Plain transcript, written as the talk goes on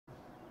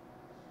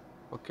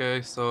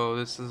Okay, so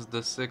this is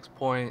the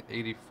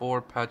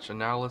 6.84 patch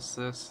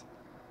analysis.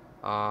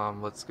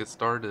 Let's get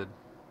started.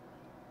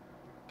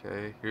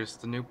 Okay, here's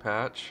the new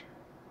patch.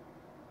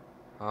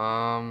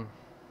 Um,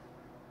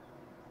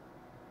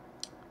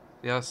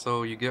 yeah,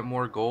 so you get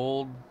more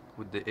gold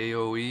with the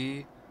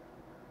AoE.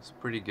 It's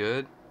pretty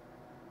good.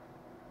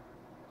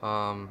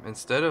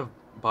 Instead of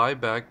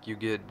buyback, you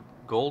get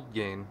gold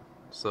gain.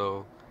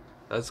 So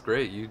that's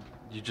great. You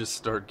just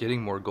start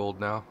getting more gold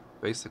now,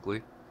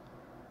 basically.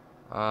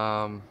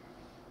 Um,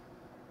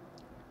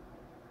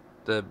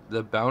 the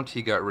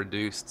bounty got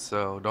reduced,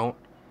 so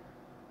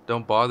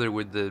don't bother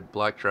with the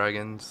black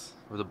dragons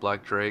or the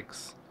black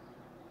drakes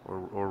or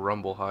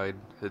rumblehide.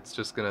 It's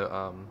just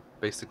gonna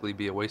basically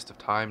be a waste of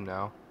time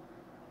now.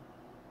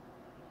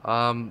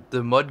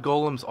 The mud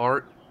golems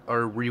are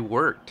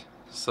reworked,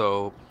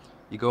 so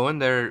you go in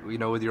there,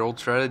 with your old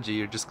strategy,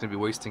 you're just gonna be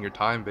wasting your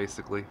time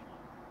basically.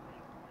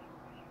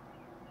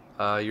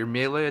 Your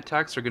melee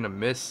attacks are gonna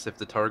miss if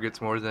the target's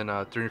more than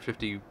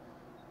 350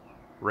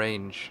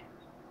 range.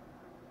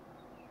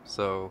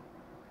 So,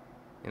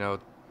 you know,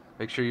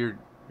 make sure you're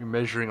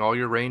measuring all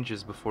your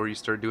ranges before you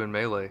start doing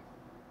melee.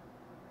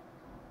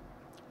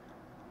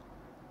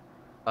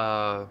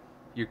 Uh,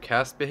 your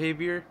cast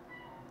behavior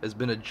has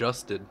been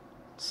adjusted,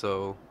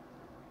 so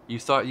you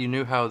thought you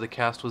knew how the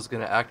cast was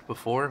gonna act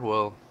before?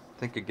 Well,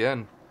 think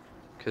again,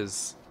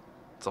 because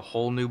it's a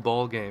whole new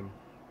ball game.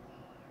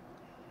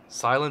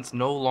 Silence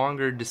no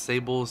longer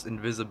disables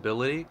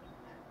invisibility,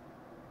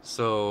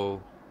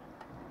 so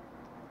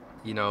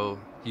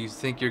you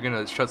think you're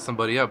gonna shut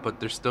somebody up, but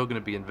they're still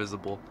gonna be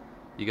invisible.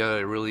 You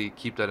gotta really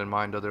keep that in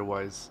mind,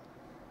 otherwise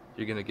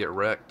you're gonna get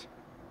wrecked.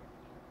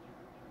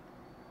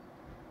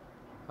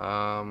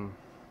 Um,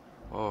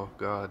 oh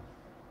god.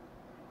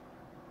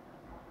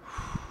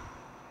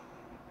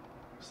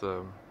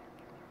 So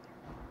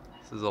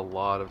this is a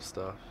lot of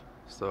stuff.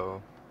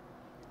 So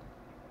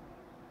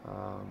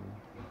um,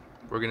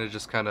 we're gonna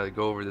just kind of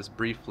go over this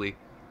briefly.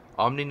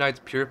 Omni Knight's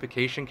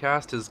purification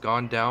cast has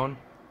gone down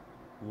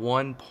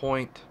 1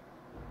 point.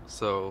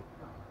 So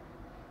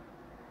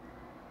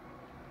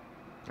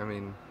I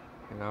mean,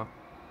 you know,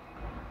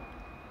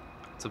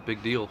 it's a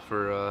big deal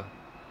for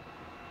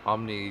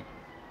Omni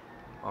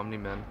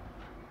Men.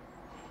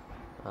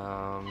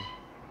 Um,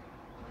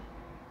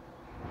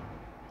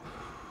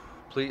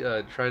 please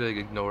try to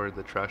ignore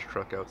the trash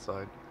truck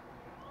outside.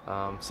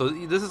 So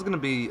this is gonna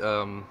be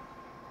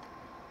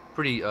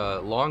pretty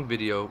long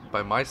video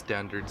by my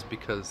standards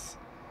because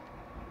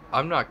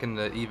I'm not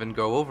gonna even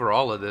go over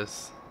all of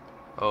this.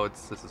 Oh,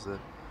 this is it.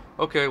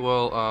 Okay,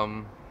 well,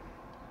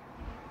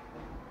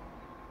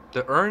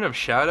 the Urn of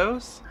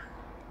Shadows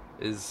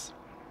is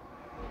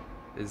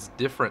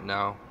different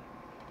now.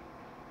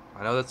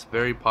 I know that's a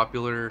very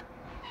popular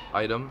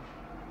item,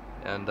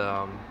 and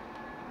oh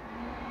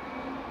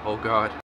god.